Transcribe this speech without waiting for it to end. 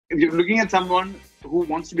if you're looking at someone who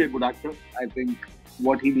wants to be a good actor, I think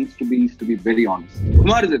what he needs to be is to be very honest.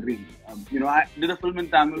 Kumar is a dream. I did a film in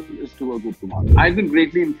Tamil is to work with Kumar. I've been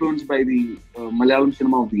greatly influenced by the Malayalam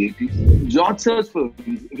cinema of the 80s. George Sir's films,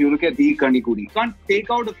 if you look at the Kanikudi, you can't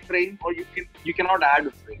take out a frame or you cannot add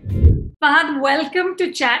a frame. Fahadh, welcome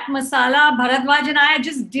to Chat Masala. Baradwaj and I are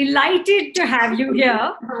just delighted to have you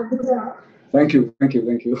here. Thank you.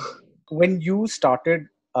 When you started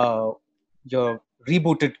your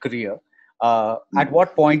rebooted career, at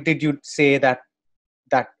what point did you say that,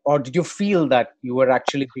 or did you feel that you were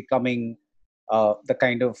actually becoming the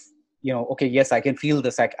kind of, okay, yes, I can feel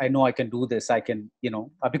this. I know I can do this. I can,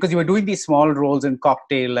 because you were doing these small roles in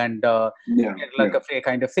Cocktail and a Cafe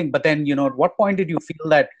kind of thing. But then, at what point did you feel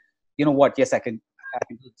that, yes, I can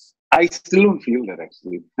do this? I still don't feel that,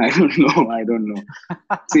 actually. I don't know.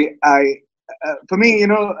 See, for me,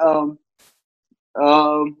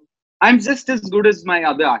 I'm just as good as my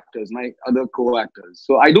other actors, my other co-actors.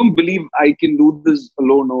 So I don't believe I can do this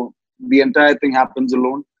alone or the entire thing happens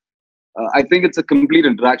alone. I think it's a complete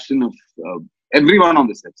interaction of everyone on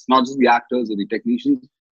the sets, not just the actors or the technicians,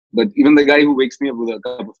 but even the guy who wakes me up with a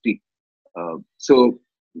cup of tea. For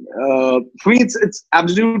me, it's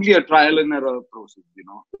absolutely a trial and error process,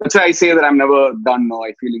 That's why I say that I'm never done or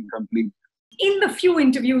I feel incomplete. In the few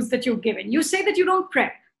interviews that you've given, you say that you don't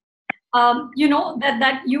prep.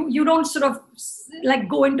 That you don't sort of like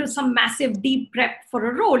go into some massive deep prep for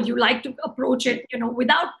a role. You like to approach it,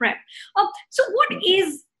 without prep. So what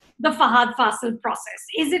is the Fahadh Faasil process?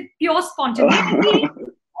 Is it pure spontaneity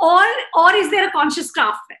or is there a conscious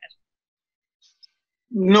craft there?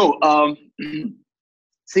 No.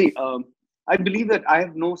 I believe that I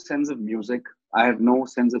have no sense of music. I have no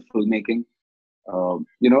sense of filmmaking.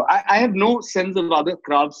 I have no sense of other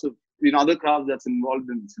crafts that's involved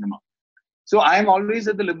in cinema. So I am always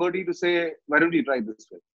at the liberty to say, why don't you try this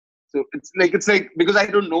way? So it's like because I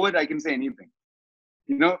don't know it, I can say anything,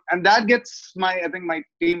 and that gets my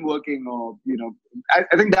team working, or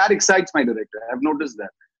I think that excites my director. I've noticed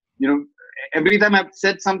that, every time I've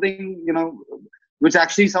said something, which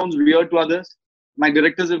actually sounds weird to others, my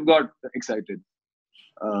directors have got excited.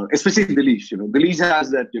 Especially Dileesh, Dileesh has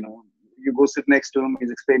that, you go sit next to him,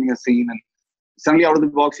 he's explaining a scene, and suddenly out of the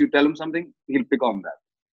box you tell him something, he'll pick on that.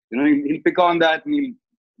 He'll pick on that and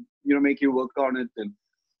he'll, make you work on it. And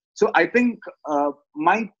so I think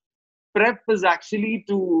my prep is actually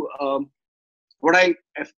to what I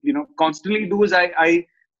constantly do is I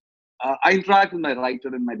interact with my writer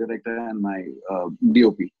and my director and my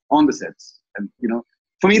DOP on the sets. And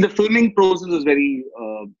for me the filming process is very.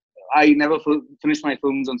 I never finish my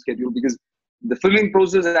films on schedule because the filming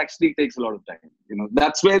process actually takes a lot of time.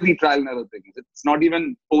 That's where the trial and error thing is. It's not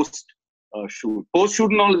even post-shoot.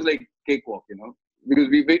 Post-shoot and all is like cakewalk, because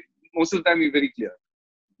most of the time we're very clear.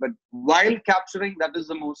 But while capturing, that is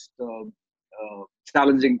the most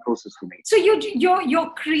challenging process for me. So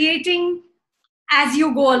you're creating as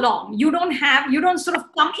you go along. You don't sort of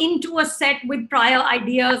come into a set with prior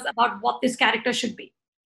ideas about what this character should be.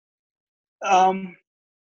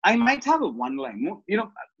 I might have a one line.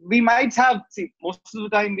 We might have. See, most of the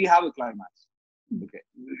time we have a climax. Okay,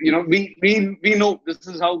 we know this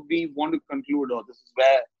is how we want to conclude, or this is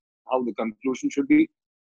how the conclusion should be,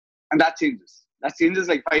 and that changes. That changes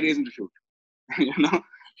like 5 days into shoot.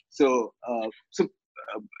 So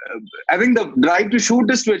I think the drive to shoot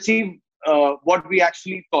is to achieve what we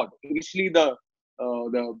actually thought. Initially, the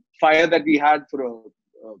fire that we had for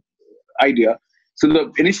a idea. So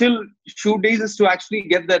the initial shoot days is to actually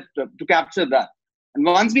get that, to capture that. And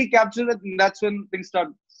once we capture that, that's when things start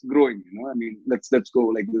growing, let's go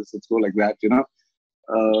like this, let's go like that,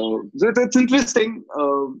 So it's interesting.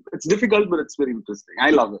 It's difficult, but it's very interesting.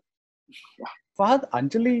 I love it. Yeah. Fahadh,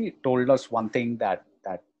 Anjali told us one thing that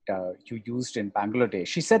you used in Bangladesh.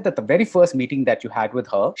 She said that the very first meeting that you had with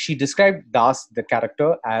her, she described Das, the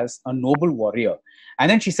character, as a noble warrior. And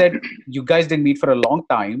then she said, you guys didn't meet for a long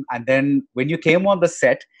time. And then when you came on the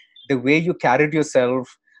set, the way you carried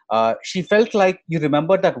yourself, she felt like you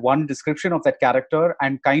remembered that one description of that character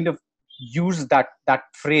and kind of used that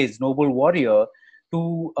phrase, noble warrior,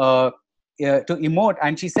 to emote.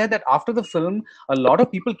 And she said that after the film, a lot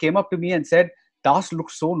of people came up to me and said, Das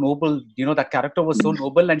looked so noble, that character was so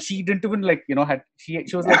noble, and she didn't even she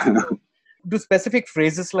was like, do specific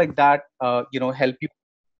phrases like that, help you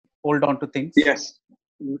hold on to things? Yes,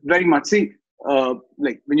 very much. See,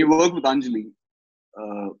 like when you work with Anjali,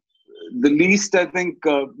 the least I think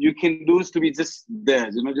you can do is to be just there,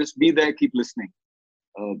 just be there, keep listening.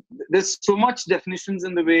 There's so much definitions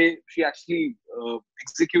in the way she actually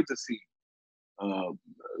executes a scene.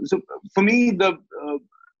 So for me,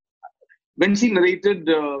 when she narrated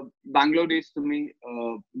Bangalore Days to me,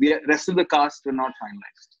 the rest of the cast were not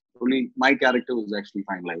finalized. Only my character was actually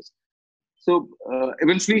finalized. So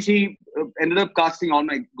eventually she ended up casting all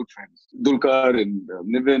my good friends, Dulkar and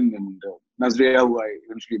Niven and Nazriya, who I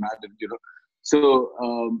eventually married, So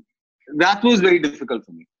that was very difficult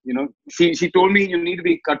for me. She told me you need to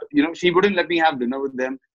be cut. She wouldn't let me have dinner with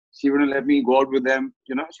them. She wouldn't let me go out with them.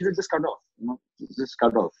 She said just cut off. Just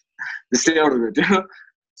cut off. Just stay out of it.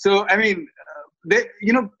 So I mean, they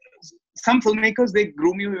some filmmakers, they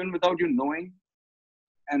groom you even without you knowing,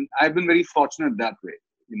 and I've been very fortunate that way.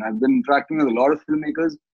 I've been interacting with a lot of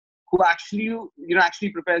filmmakers who actually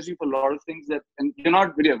prepares you for a lot of things that, and you're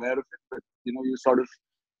not very aware of it, but you sort of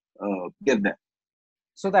get there.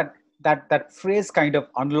 So that phrase kind of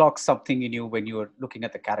unlocks something in you when you are looking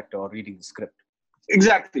at the character or reading the script.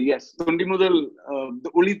 Exactly, yes. Tondi Mudal,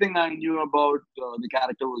 the only thing I knew about the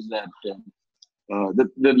character was that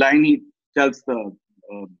the line he tells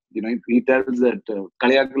he tells that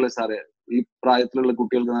Kaliyakula Sare,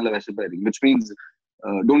 which means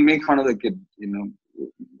don't make fun of the kid.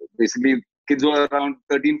 Basically kids who are around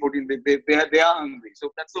 13, 14, they are hungry.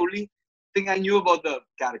 So that's the only thing I knew about the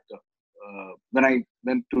character when I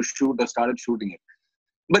went to shoot or started shooting it.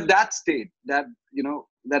 But that stayed. That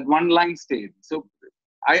one line stayed. So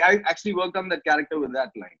I actually worked on that character with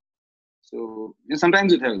that line. So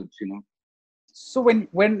sometimes it helps. So when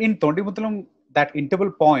in Thondimuthalam, that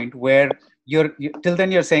interval point where you're till then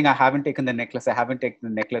you're saying I haven't taken the necklace,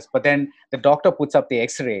 but then the doctor puts up the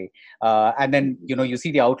X-ray, and then you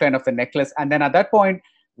see the outline of the necklace, and then at that point,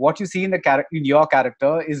 what you see in your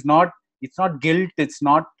character is not guilt, it's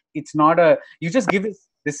not you just give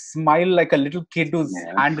this smile like a little kid whose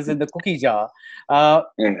hand is in the cookie jar. That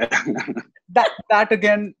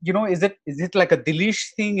again, is it like a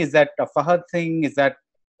Dilish thing? Is that a Fahadh thing? Is that,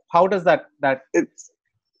 how does that?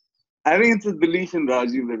 I think it's a Dilish and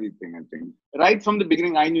Rajiv everything. I think right from the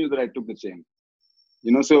beginning, I knew that I took the chain.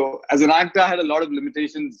 So as an actor, I had a lot of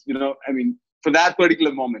limitations. I mean, for that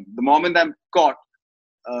particular moment, the moment I'm caught,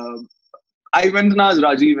 I went and asked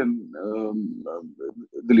Rajiv and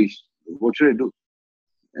Dilish, what should I do?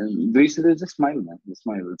 And Dilish said, just smile, man. Just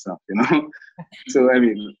smile. It's enough, So I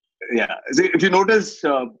mean, yeah. So if you notice,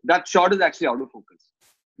 that shot is actually out of focus.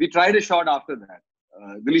 We tried a shot after that.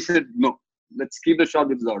 Dilish said, no. Let's keep the shot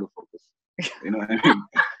which is out of focus.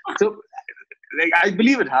 So, like, I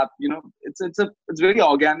believe it happened. It's very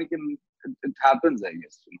organic and it happens, I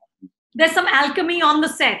guess. There's some alchemy on the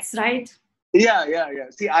sets, right? Yeah.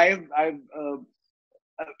 See, I'm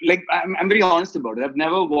very honest about it. I've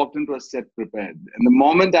never walked into a set prepared, and the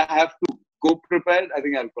moment I have to go prepared, I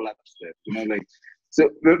think I'll collapse there. So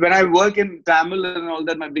when I work in Tamil and all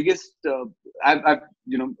that, my biggest,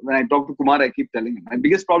 when I talk to Kumar, I keep telling him, my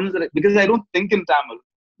biggest problem is that because I don't think in Tamil,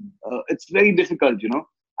 it's very difficult,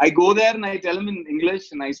 I go there and I tell him in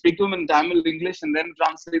English and I speak to him in Tamil, English, and then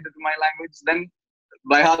translate it to my language, then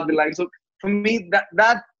by heart the line. So for me,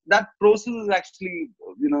 that process is actually,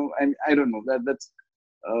 I don't know, that's,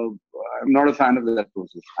 I'm not a fan of that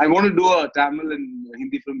process. I want to do a Tamil and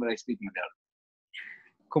Hindi film where I speak Malayalam.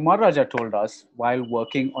 Kumar Raja told us while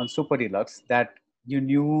working on Super Deluxe that you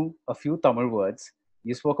knew a few Tamil words.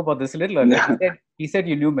 You spoke about this a little earlier. Yeah. He said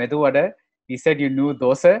you knew Medu Vada. He said you knew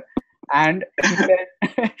Dosa. And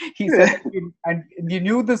he said and you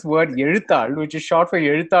knew this word Yerithal, which is short for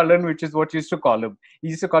Yerithalan, which is what you used to call him.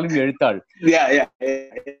 He used to call him Yerithal. Yeah.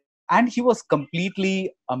 And he was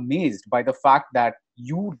completely amazed by the fact that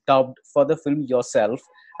you dubbed for the film yourself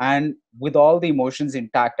and with all the emotions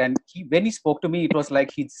intact. And when he spoke to me, it was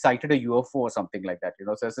like he'd sighted a UFO or something like that.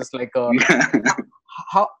 So it's just like,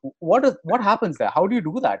 what happens there? How do you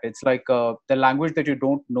do that? It's like the language that you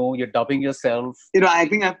don't know, you're dubbing yourself. I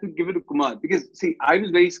think I have to give it to Kumar because, see, I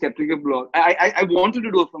was very skeptical. I wanted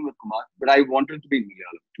to do a film with Kumar, but I wanted it to be in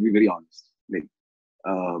Malayalam, to be very honest.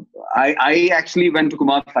 I actually went to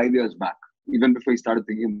Kumar 5 years back, even before he started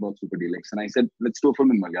thinking about Super Deluxe. And I said, let's do a film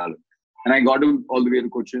in Malayalam. And I got him all the way to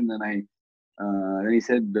Cochin. And then he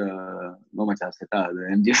said, no much aseta.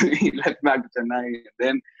 And he left back to Chennai. And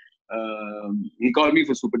then he called me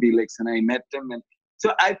for Super Deluxe and I met him. And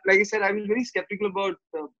so, like I said, I was very skeptical about,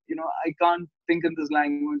 I can't think in this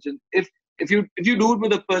language. And if you do it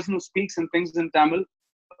with a person who speaks and thinks in Tamil,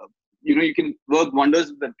 you can work wonders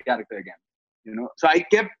with that character again. So I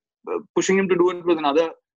kept pushing him to do it with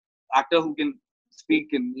another actor who can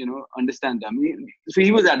speak and understand Tamil. So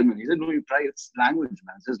he was adamant. He said, "No, you try. It's language,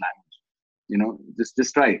 man. It's just language.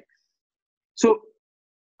 Just try." So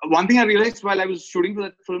one thing I realized while I was shooting for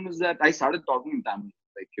that film is that I started talking in Tamil.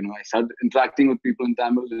 I started interacting with people in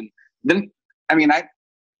Tamil, and then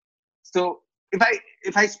so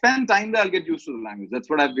if I spend time there, I'll get used to the language. That's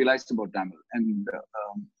what I've realized about Tamil.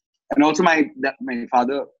 And also my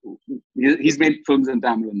father, he's made films in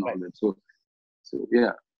Tamil and all that. So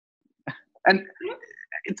yeah. And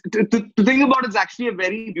to think about it's actually a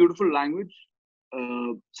very beautiful language.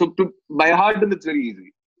 So by heart, it's very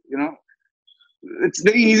easy. It's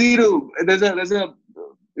very easy to. It's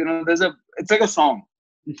like a song.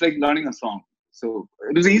 It's like learning a song. So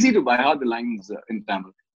it was easy to by heart the lines in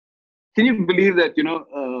Tamil. Can you believe that?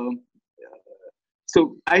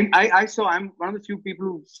 So I'm one of the few people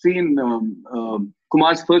who've seen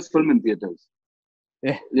Kumar's first film in theaters.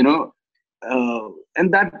 Yeah.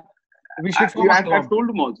 And that we should. I've told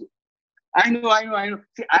him also. I know.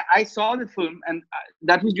 See, I saw the film, and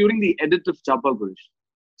that was during the edit of Chapa Kurish.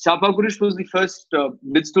 Chapa Kurish was the first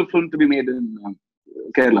digital film to be made in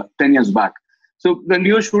Kerala 10 years back. So when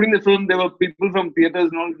we were shooting the film, there were people from theaters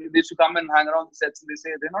and all. They used to come and hang around the sets, and they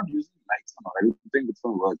say they're not using lights. I don't think it's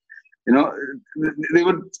going to work. They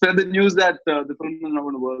would spread the news that the film is not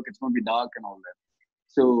going to work. It's going to be dark and all that.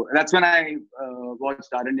 So that's when I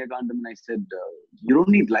watched Aranya Kandam, and I said, "You don't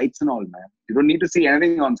need lights and all, man. You don't need to see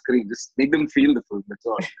anything on screen. Just make them feel the film. That's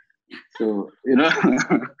all." So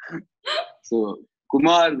so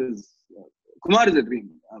Kumar is a dream.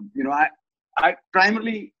 I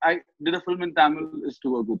primarily did a film in Tamil is to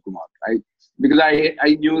work with Kumar. Because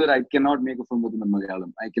I knew that I cannot make a film with him in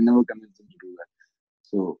Malayalam. I can never convince him to do that.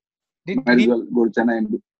 So might as well go to Chennai and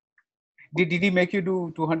do. Did he make you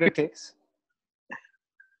do 200 takes?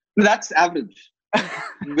 That's average.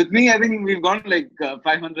 With me, I think we've gone like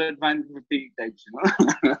 500, 550 types.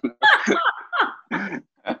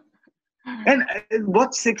 And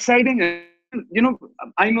what's exciting is,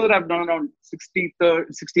 I know that I've done around 63,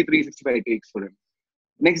 65 takes for him.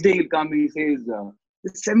 Next day he'll come and he says,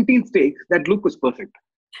 the 17th take, that look was perfect.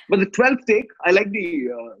 But the 12th take, I like the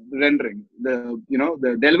rendering. The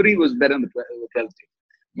delivery was better than the 12th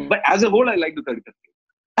take. But as a whole, I like the 35th take.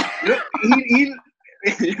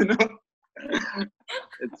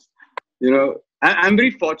 I'm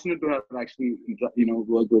very fortunate to have actually,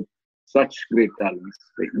 worked with such great talents.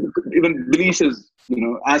 Like, even Dinesh is,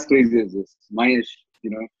 as crazy as this. Mahesh,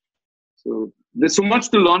 So there's so much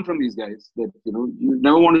to learn from these guys that, you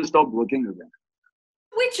never want to stop working with them.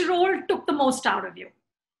 Which role took the most out of you?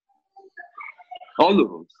 All the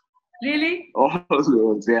roles. Really? All the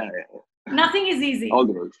roles, yeah. Nothing is easy. All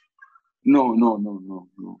the roles. No.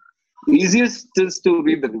 The easiest is to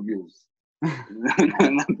read the reviews.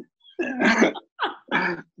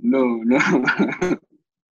 No.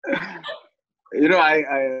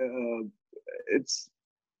 It's,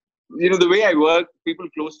 the way I work, people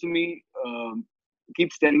close to me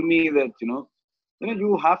keeps telling me that,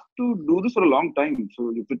 you have to do this for a long time.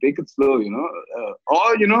 So you have to take it slow,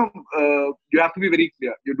 or, you have to be very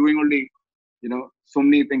clear. You're doing only, so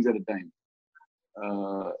many things at a time.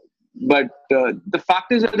 But the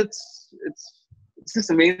fact is that it's just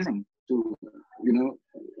amazing to,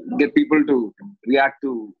 get people to react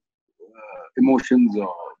to emotions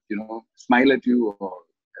or, smile at you. Or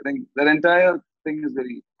I think that entire thing is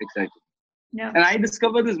very exciting. Yeah. And I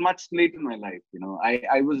discovered this much late in my life.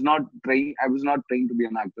 I was not trained. I was not trained to be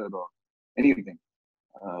an actor or anything.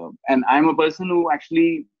 And I'm a person who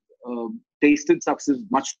actually tasted success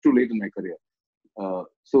much too late in my career.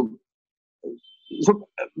 So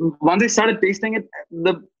once I started tasting it,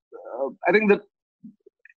 I think the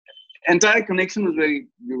entire connection was very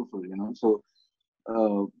beautiful. So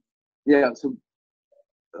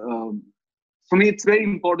for me, it's very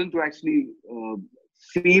important to actually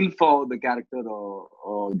feel for the character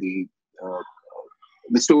or the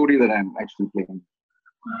story that I'm actually playing.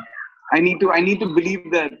 I need to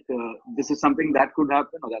believe that this is something that could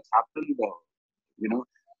happen or that's happened, or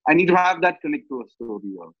I need to have that connect to a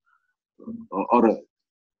story or a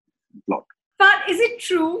plot. But is it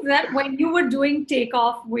true that when you were doing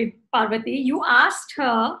Takeoff with Parvati, you asked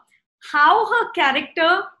her how her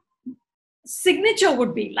character signature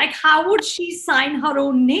would be? Like, how would she sign her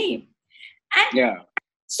own name? And yeah.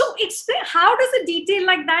 So explain, how does a detail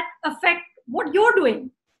like that affect what you're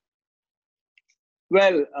doing?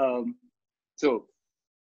 Well,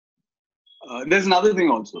 there's another thing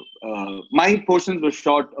also. My portions were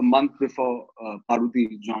shot a month before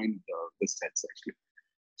Parvati joined the sets, actually.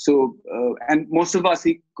 So, and most of our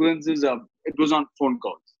sequences, it was on phone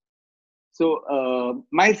calls. So,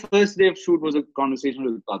 my first day of shoot was a conversation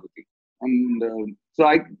with Parvati. And so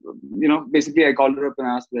basically I called her up and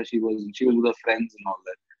asked where she was. And she was with her friends and all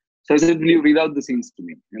that. So I said, will you read out the scenes to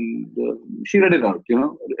me? And she read it out,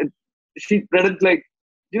 she read it like,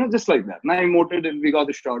 just like that. And I emoted and we got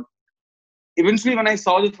the shot. Eventually, when I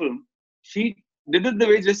saw the film, she did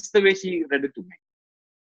it just the way she read it to me.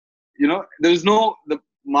 There was no the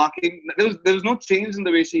marking. There was no change in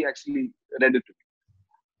the way she actually read it to me.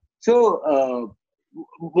 So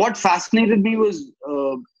what fascinated me was,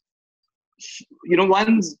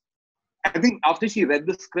 once I think after she read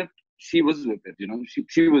the script, she was with it.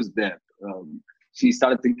 She was there. She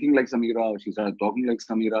started thinking like Sameera. She started talking like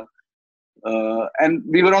Sameera. And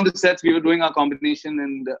we were on the sets. We were doing our combination,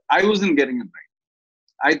 and I wasn't getting it right.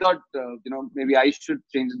 I thought, maybe I should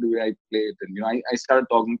change the way I play it. And, I started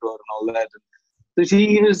talking to her and all that. So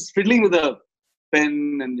she was fiddling with a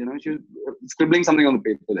pen and, she was scribbling something on the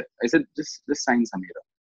paper there. I said, just sign Sameera.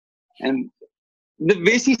 And the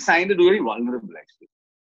way she signed it was very vulnerable, actually.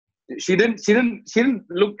 She didn't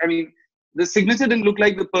look, the signature didn't look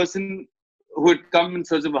like the person who had come in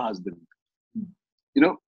search of a husband. I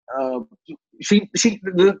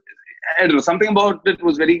don't know, something about it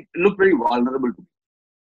looked very vulnerable to me.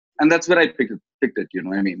 And that's where I picked it.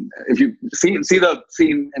 If you see the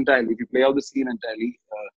scene entirely, if you play out the scene entirely,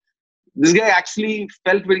 this guy actually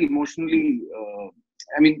felt very emotionally.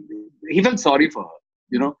 He felt sorry for her,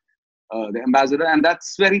 the ambassador, and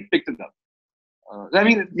that's where he picked it up.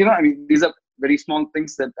 These are very small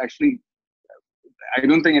things that actually I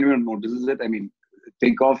don't think anyone notices it.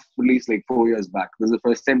 Takeoff released like 4 years back. This is the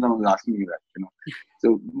first time someone was asking me that.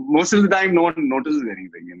 So most of the time, no one notices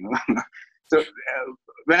anything. So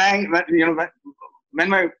when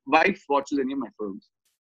my wife watches any of my films,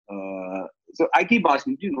 so I keep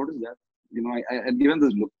asking, "Did you notice that?" I given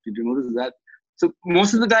this look. Did you notice that? So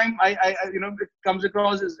most of the time, it comes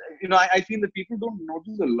across as I feel that people don't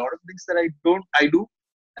notice a lot of things that I do,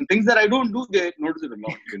 and things that I don't do, they notice it a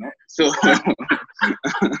lot. So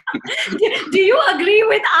do you agree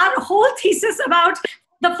with our whole thesis about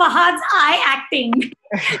the Fahadh's eye acting?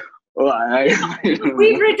 Oh,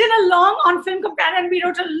 We've written a long on Film Companion, and we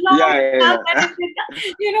wrote a long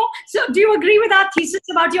So do you agree with our thesis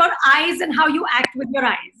about your eyes and how you act with your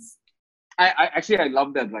eyes? I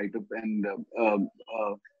love that write-up. And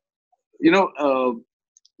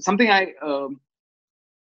something I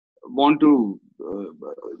want to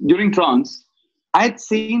during Trance, I had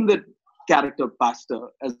seen the character Pastor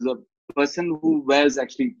as a person who wears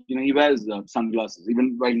he wears sunglasses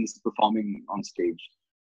even while he's performing on stage.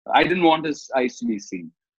 I didn't want his eyes to be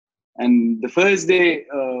seen. And the first day,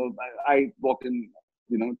 I walked in,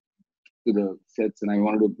 to the sets, and I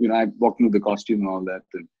wanted to, I walked into the costume and all that.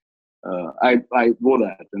 And I wore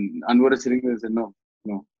that. And Anwar was sitting there and said, no,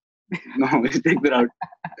 take that out.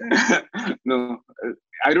 No,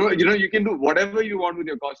 I don't, you can do whatever you want with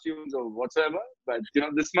your costumes or whatsoever, but,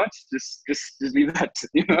 this much, just leave that,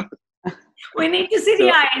 We need to see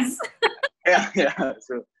the eyes. Yeah.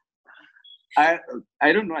 So, I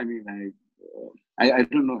don't know. I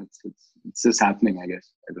don't know. It's just happening, I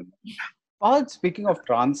guess. I don't know. Well, speaking of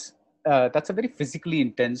Trance, that's a very physically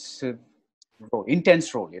intense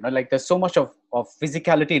role. Like there's so much of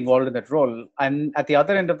physicality involved in that role. And at the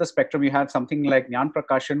other end of the spectrum, you have something like Nyan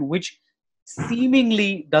Prakashan, which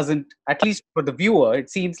seemingly doesn't, at least for the viewer, it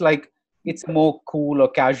seems like it's a more cool or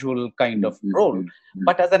casual kind of role.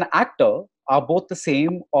 But as an actor, are both the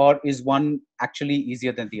same, or is one actually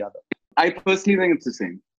easier than the other? I personally think it's the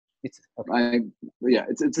same. It's okay.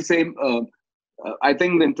 It's the same. I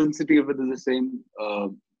think the intensity of it is the same.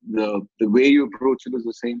 The way you approach it is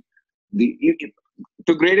the same.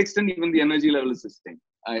 To a great extent, even the energy level is the same.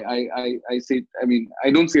 I see. I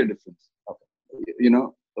don't see a difference. Okay.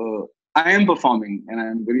 I am performing, and I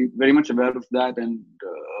am very, very much aware of that. And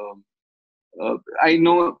I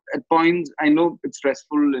know at points, I know it's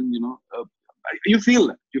stressful, and you feel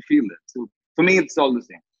that. So for me, it's all the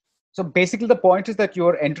same. So basically, the point is that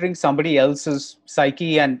you're entering somebody else's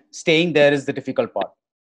psyche, and staying there is the difficult part.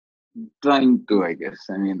 Trying to, I guess.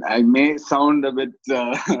 I may sound a bit,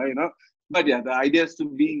 but yeah, the idea is to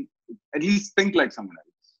at least think like someone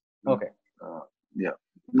else. Okay.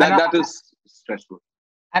 That is stressful.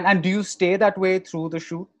 And do you stay that way through the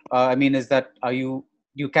shoot? Do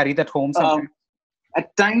you carry that home sometimes?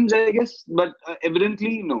 At times, I guess, but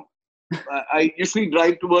evidently, no. I usually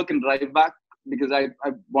drive to work and drive back, because I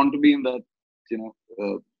want to be in that,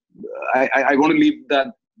 I want to leave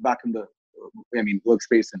that back in the,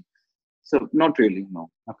 workspace. And so not really, no.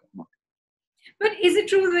 Okay. No. But is it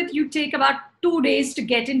true that you take about 2 days to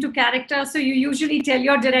get into character? So you usually tell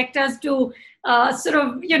your directors to get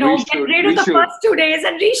rid of the first 2 days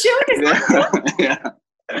and reshoot? Yeah.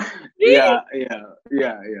 Really?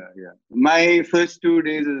 Yeah. My first 2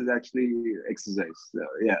 days is actually exercise.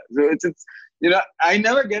 So it's I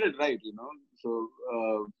never get it right, So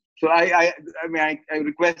I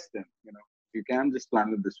request them, you can just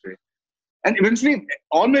plan it this way. And eventually,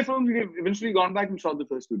 all my films, we've eventually gone back and shot the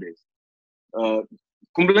first 2 days.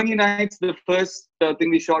 Kumbalangi Nights, the first thing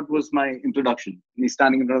we shot was my introduction. Me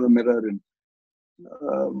standing in front of the mirror, and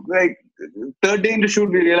like third day into shoot,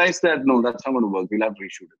 we realized that no, that's not going to work. We'll have to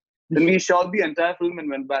reshoot it. Then we shot the entire film and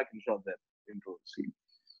went back and shot that intro scene.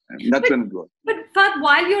 And that's when it worked. But Fahadh,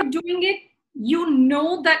 while you're doing it, you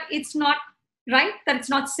know that it's not right, that it's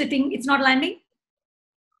not sitting, it's not landing.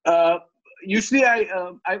 Usually,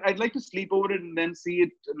 I'd like to sleep over it and then see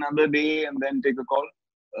it another day and then take a call.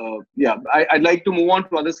 I'd like to move on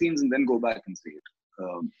to other scenes and then go back and see it.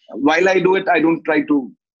 While I do it, I don't try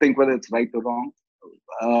to think whether it's right or wrong.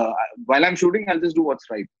 While I'm shooting, I'll just do what's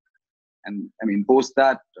right. And I mean, post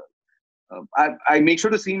that, I make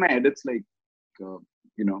sure to see my edits like,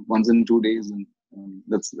 once in 2 days. And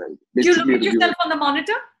that's like basically. Do you look at yourself on the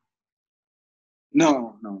monitor?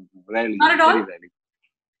 No, rarely. Not at all? Very rarely.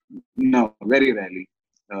 No, very rarely.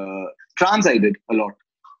 Trans I did a lot.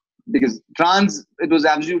 Because trans, it was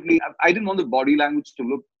absolutely, I didn't want the body language to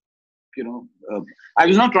look, I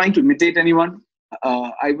was not trying to imitate anyone.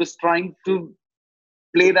 I was trying to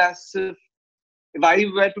play it as if I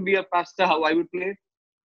were to be a pastor, how I would play it.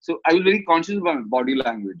 So I was very conscious about my body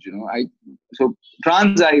language, So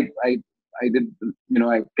trans, I did,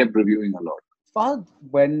 I kept reviewing a lot. Fahadh,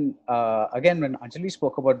 when Anjali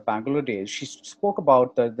spoke about Bangladesh, she spoke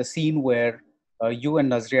about the scene where you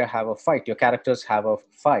and Nazria have a fight, your characters have a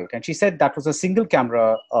fight. And she said that was a single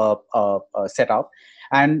camera setup.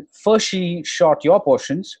 And first she shot your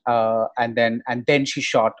portions and then she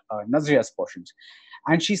shot Nazria's portions.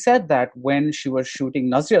 And she said that when she was shooting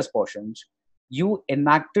Nazria's portions, you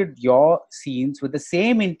enacted your scenes with the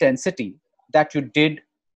same intensity that you did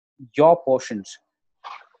your portions.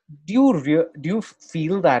 Do you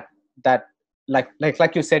feel that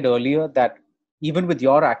like you said earlier, that even with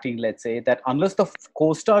your acting, let's say, that unless the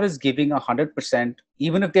co-star is giving 100%,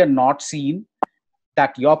 even if they're not seen,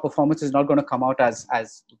 that your performance is not going to come out as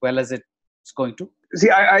well as it's going to? See,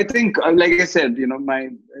 I think, like I said,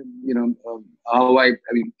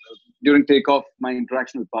 during takeoff, my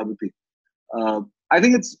interaction with Parvati, I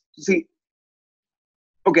think it's, this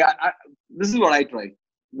is what I try.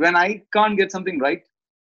 When I can't get something right,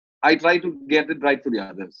 I try to get it right for the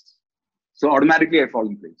others. So automatically I fall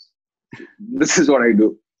in place. This is what I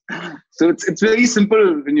do. So it's very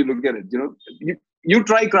simple when you look at it. You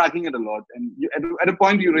try cracking it a lot, and at a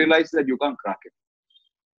point you realize that you can't crack it,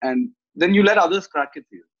 and then you let others crack it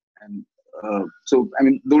for you. And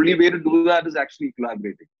the only way to do that is actually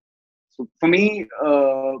collaborating. So for me,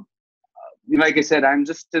 like I said, I'm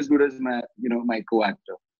just as good as my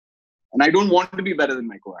co-actor, and I don't want to be better than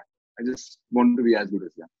my co-actor. I just want to be as good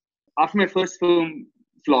as them. After my first film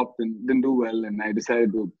flopped and didn't do well, and I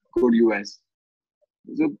decided to go to US.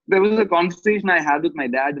 So there was a conversation I had with my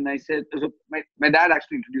dad, and I said, my dad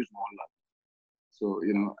actually introduced Mohanlal. So,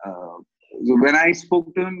 so when I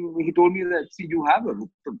spoke to him, he told me that, see, you have a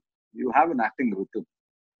rhythm. You have an acting rhythm.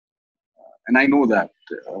 And I know that.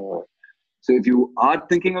 So if you are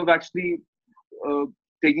thinking of actually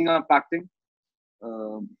taking up acting,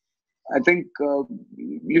 I think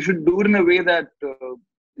you should do it in a way that,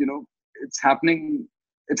 it's happening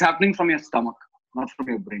from your stomach, not from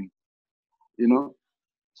your brain,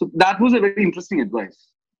 So that was a very interesting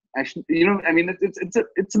advice. Actually,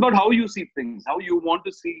 it's about how you see things, how you want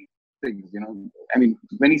to see things,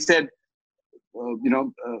 when he said,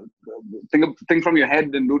 think from your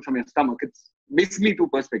head and do it from your stomach, it's basically two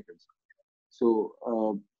perspectives. So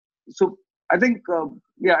I think,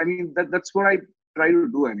 that's what I try to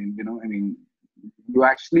do. You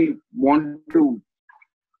actually want to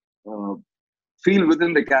feel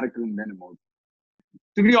within the character and then emote.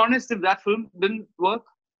 To be honest, if that film didn't work,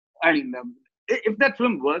 if that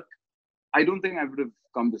film worked, I don't think I would have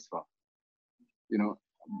come this far.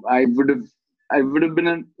 I would have been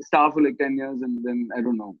a star for like 10 years, and then I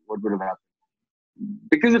don't know what would have happened.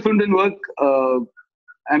 Because the film didn't work,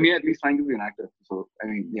 I'm here at least trying to be an actor. So,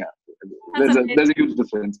 there's a huge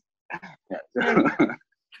difference. Yeah.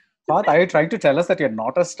 Fahadh, are you trying to tell us that you're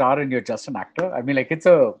not a star and you're just an actor?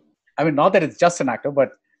 Not that it's just an actor,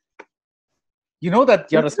 but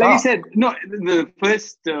that you're a star. Like I said, no, the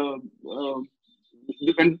first,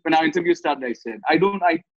 when our interview started, I said, I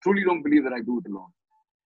truly don't believe that I do it alone.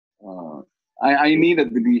 I need a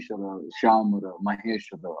Dinesh or a Shyam or a Mahesh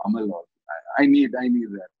or a Amal. I need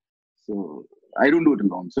that. So I don't do it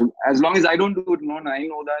alone. So as long as I don't do it alone, I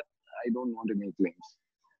know that I don't want to make claims.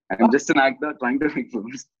 I'm just an actor trying to make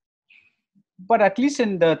films. But at least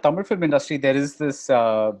in the Tamil film industry, there is this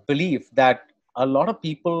belief that a lot of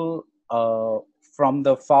people from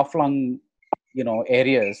the far-flung,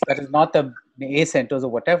 areas, that is not the A centers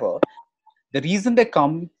or whatever, the reason they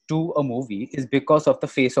come to a movie is because of the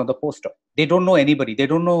face on the poster. They don't know anybody. They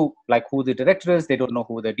don't know like who the director is. They don't know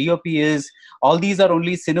who the DOP is. All these are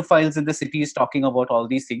only cinephiles in the cities talking about all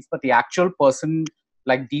these things. But the actual person,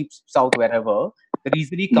 like deep south, wherever, the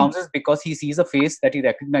reason he comes is because he sees a face that he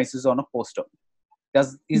recognizes on a poster.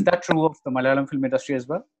 Is that true of the Malayalam film industry as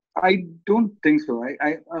well? I don't think so.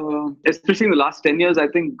 Especially in the last 10 years, I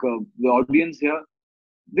think the audience here,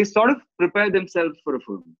 they sort of prepare themselves for a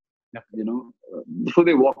film. Okay. You know, before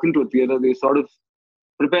they walk into a theater, they sort of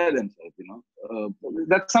prepare themselves. You know,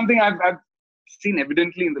 that's something I've seen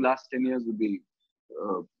evidently in the last 10 years with the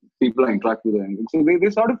people I interact with. And so they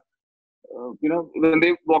sort of, you know, when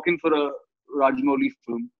they walk in for a Rajamouli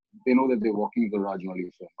film, they know that they're walking for a Rajamouli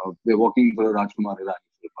film, or they're walking for a Rajkumar Hirani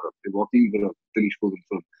film, or they're walking for a Tirish Kogan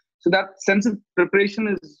film. So that sense of preparation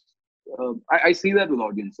is, I see that with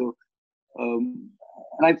audience. So,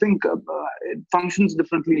 and I think it functions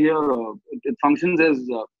differently here. It functions as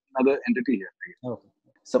another entity here. Okay.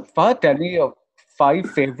 So, Fahad, tell me your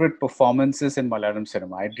 5 favorite performances in Malayalam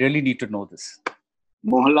cinema. I really need to know this.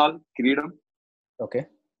 Mohanlal, Kireedam. Okay.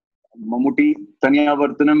 Mammootty,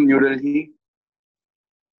 Taniyavarthanam, New Delhi.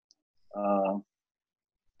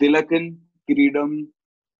 Tilakan, Kireedam,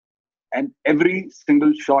 and every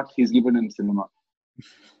single shot he's given in cinema.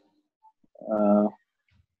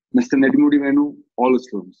 Mr. Nedimudi Venu, all his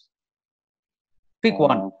films. Pick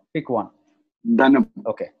one. Pick one. Dhanam.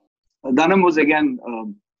 Okay. Dhanam was again.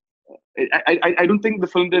 I don't think the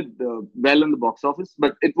film did well in the box office,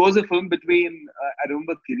 but it was a film between. I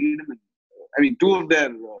remember Kireedam and two of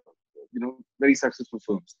their very successful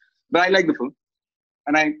films. But I like the film,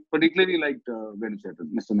 and I particularly liked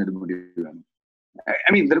Venuchetan, Mr. Nedimudi Venu.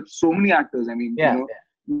 There are so many actors.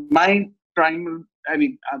 My prime.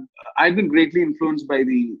 I've been greatly influenced by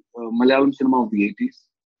the Malayalam cinema of the 80s.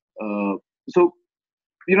 So,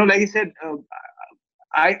 like I said,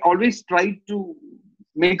 I always tried to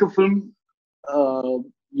make a film,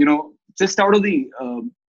 just out of the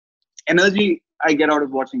energy I get out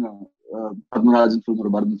of watching a Padmarajan film or a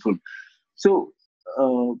Bharathan film. So,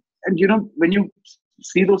 when you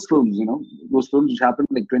see those films, those films which happened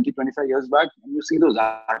like 20, 25 years back, and you see those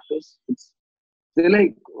actors, they're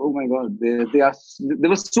like, oh my God, they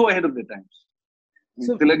were so ahead of their times.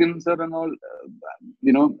 So, Tilagan sir and all,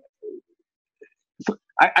 so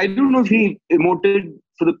I don't know if he emoted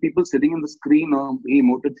for the people sitting on the screen or he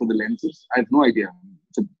emoted for the lenses. I have no idea.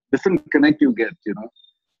 It's a different connect you get,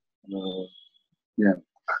 yeah.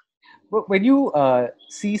 But when you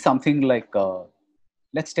see something like,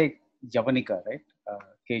 let's take Javanika, right?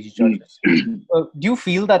 KG Georges. Do you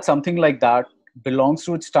feel that something like that belongs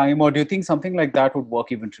to its time, or do you think something like that would work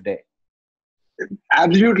even today?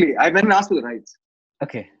 Absolutely. I went and asked for the rights.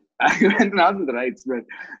 Okay. I went and asked for the rights, but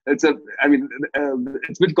it's a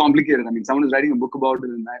bit complicated. Someone is writing a book about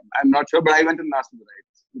it, and I'm not sure, but I went and asked for the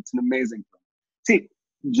rights. It's an amazing film. See,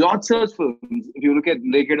 George Sir's films, if you look at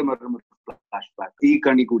Lekeda Maram Flashback, E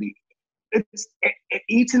Kani Kudi, it's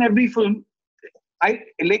each and every film.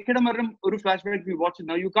 Lekeda Maram Uru Flashback, if you watch it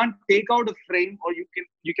now, you can't take out a frame, or you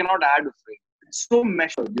cannot add a frame. It's so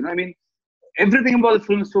measured, everything about the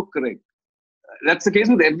film is so correct. That's the case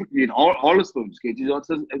with all his films. KG George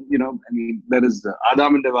says, there is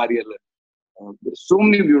Adam and Devariyal. There's so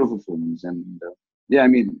many beautiful films, and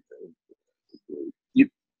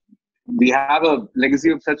we have a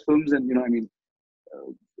legacy of such films, and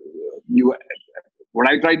what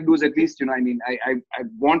I try to do is at least, I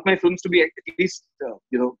want my films to be at least,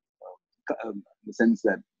 in the sense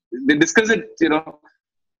that they discuss it,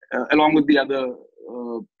 along with the other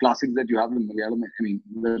classics that you have in Malayalam.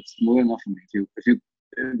 That's more than enough for me. If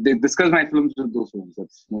they discuss my films with those films,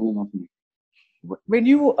 that's more than enough for me. When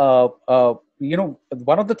you,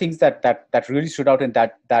 one of the things that really stood out in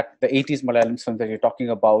that the 80s Malayalam films that you're talking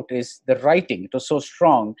about is the writing. It was so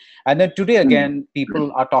strong. And then today again,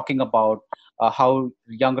 people are talking about how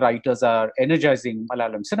young writers are energizing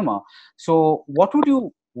Malayalam cinema. So what would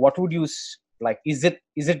you like? Is it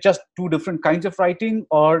just two different kinds of writing,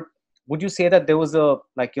 or would you say that there was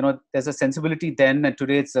there's a sensibility then, and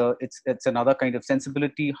today it's another kind of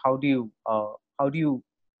sensibility? How do you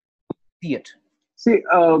see it? See,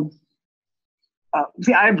 I've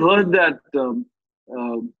heard that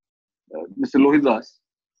Mr. Lohitdas,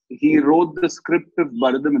 he wrote the script of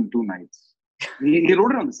Bharadam in 2 nights. He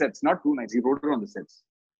wrote it on the sets, not 2 nights. He wrote it on the sets.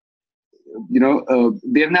 They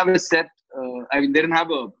didn't have a set. They didn't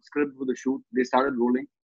have a script for the shoot. They started rolling,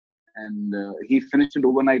 and he finished it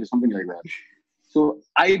overnight or something like that. So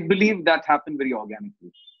I believe that happened very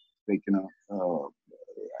organically,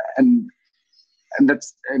 and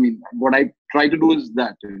that's, what I try to do is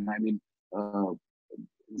that,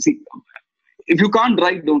 see, if you can't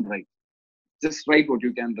write, don't write. Just write what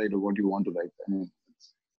you can write or what you want to write.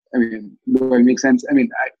 Do I make sense?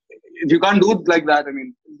 If you can't do it like that,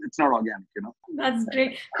 it's not organic, That's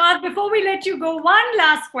great. Fahadh, before we let you go, one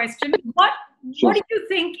last question. What do you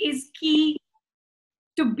think is key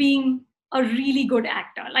to being a really good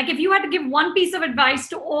actor? Like, if you had to give one piece of advice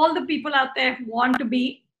to all the people out there who want to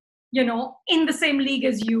be, in the same league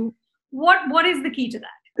as you, what is the key to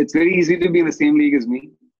that? It's very easy to be in the same league as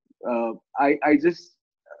me.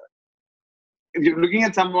 If you're looking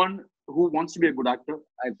at someone who wants to be a good actor,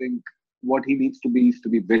 I think what he needs to be is to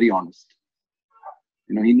be very honest.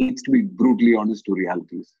 He needs to be brutally honest to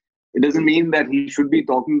realities. It doesn't mean that he should be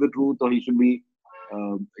talking the truth or he should be,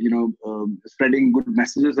 spreading good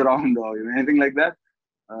messages around or anything like that.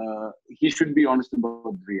 He should be honest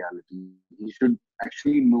about reality. He should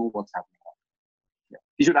actually know what's happening. Yeah.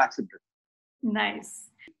 He should accept it. Nice.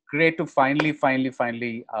 Great to finally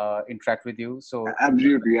interact with you. So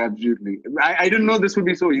absolutely. I didn't know this would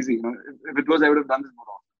be so easy. If it was, I would have done this more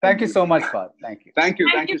often. Thank you so much, Fahadh. Thank you.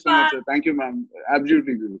 Thank you so much, sir. Thank you, ma'am.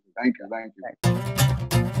 Absolutely beautiful. Thank you.